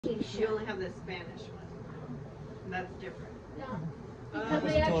You only have the Spanish one. And that's different. Yeah. Because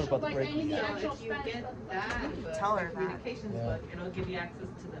the actual, like, I need the So actual if you Spanish get book. that book, Tell her the communications book, it'll give you access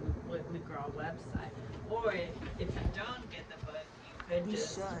to the McGraw website. Or if you don't get the book, you could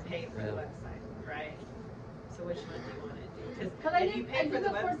just pay for the website, right? So which one do you want to do? Because if you pay for the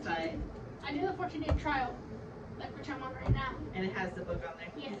website, I did a 14-day trial, like which I'm on right now. And it has the book on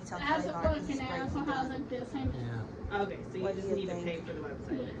there? Yes, it has the book and it also has like the assignments. Yeah. Okay, so you just need to pay for the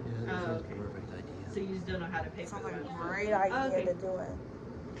website. Yeah, Oh, okay. Perfect idea. So you just don't know how to pay for the website. Sounds like a great idea to do it.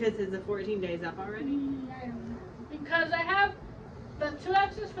 Because is the 14 days up already? I don't know. Because I have the 2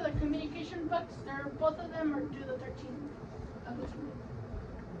 access for the communication books. Both of them are due the 13th of this week.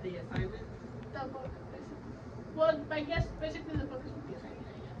 The assignment? The book, basically. Well, I guess basically the book is with the assignment,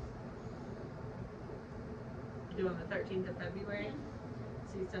 I guess. Due on the 13th of February? Yeah.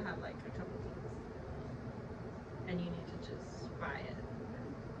 So you still have like a couple weeks. And you need to just buy it.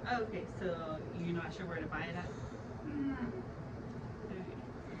 Oh, okay, so you're not sure where to buy it at? No.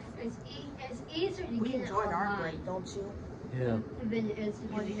 It's easier to We get it enjoyed our online break, don't you? Yeah. than it is to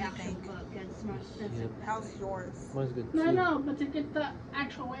What get do the you actual think? book. It's more expensive. Yep. How's yours? Mine's good No, too. no, but to get the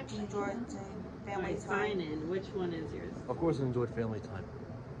actual You website. enjoyed family Sign time? in. Which one is yours? Of course, I enjoyed family time.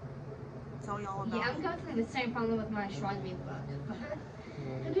 Tell you all Yeah, about I'm it. going through the same problem with my astronomy book.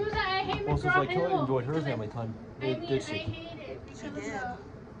 The dude that I hate Also, McGraw like Kelly Hill. enjoyed her because family time. I Did hate she? it because of did.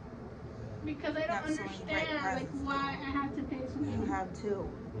 because I don't Have so many great understand like presents. why I have to pay something. You have 2.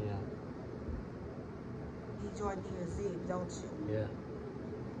 Yeah. You enjoyed New Year's Eve, don't you? Yeah.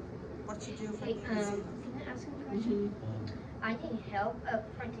 What you do for Hey, New Year's Eve? can I ask you a question? I need help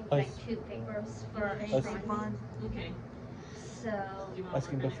printing I like s- 2 papers for Anything astronomy. fun? Okay. So, Do you want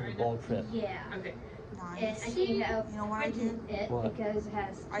Asking to about work on the it ball trip. yeah. Okay. And I Nice. need help You know what I printing did? it What? because it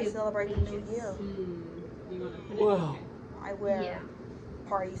has 2 I celebrate the new pages. year. You want to put Wow. it? I wear Yeah.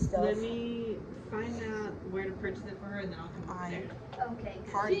 party stuff. Let me find out where to purchase it for her, and then I'll come up there. Okay,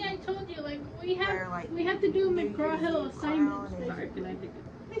 good. Party. See, I told you like Where, like, we have to do New McGraw Year's Hill Eve assignments. crown and- Sorry, Basically. can I take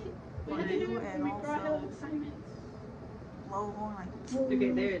it? We have to do And McGraw Hill also- assignments. Logo, like,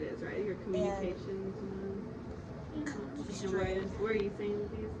 Okay, there it is, right? Your communications one. Yeah. And where are you saying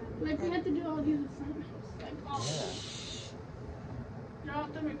these? Like we had to do all these assignments, like all of them. They're all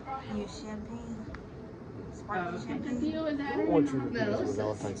through McGraw Hill. use champagne. Sparkling okay. The champagne. deal is that I I don't want you to know. do this for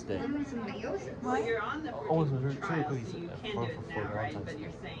Valentine's Day. Well, you're on the Oh, I want 14th some trial, cookies so you at can do Farm it for now, right? Valentine's But Day.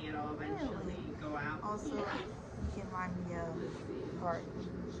 you're saying it'll eventually go out. Also, you can remind me of Let's see. heart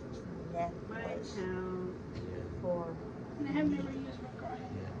My necklace account. for And I have never used McGraw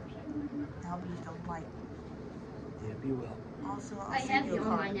Hill. how you don't like. Yeah, be well. Also, I I'll have send the you a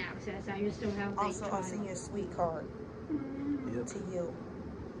online card. access. I just don't have the Also, I'll trial. send you a sweet card Yep. to you.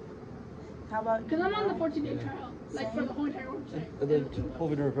 How about Because I'm on the you? 14-day trial, like for the whole entire website. And then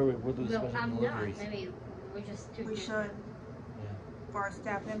hopefully during February we'll do the Well, special I'm not. deliveries. Maybe we're just too We different. should. Yeah. For our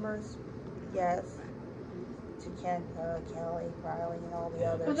staff members, yes. To Ken, Kelly, Riley, and all the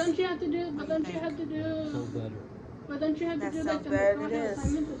Yeah. But others. don't you have to do? But What don't do you you have to Sounds do? better. But don't you have to That do like sounds the better, McGraw it Hill is.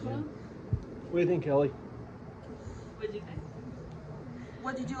 assignments as well? What do you think, Kelly? What'd you think?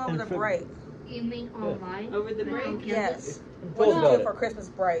 What'd you do over In the Feb- break? You mean online? Over the break? On Yes. Tell What us did you about do it. for Christmas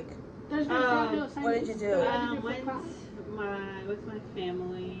break? There's McGraw Hill assignments. what did you do? that I have to do for class. With my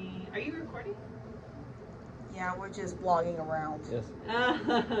family. Are you recording? Yeah, we're just vlogging around. Yes.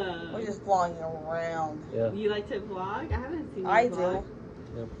 We're just vlogging around. Yeah. You like to vlog? I haven't seen you I vlog.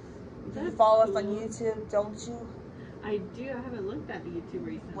 do. Yep. You That's follow us on cool. YouTube, don't you? I do. I haven't looked at YouTube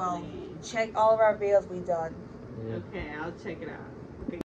recently. Well, check all of our videos we've done. Yeah. Okay, I'll check it out.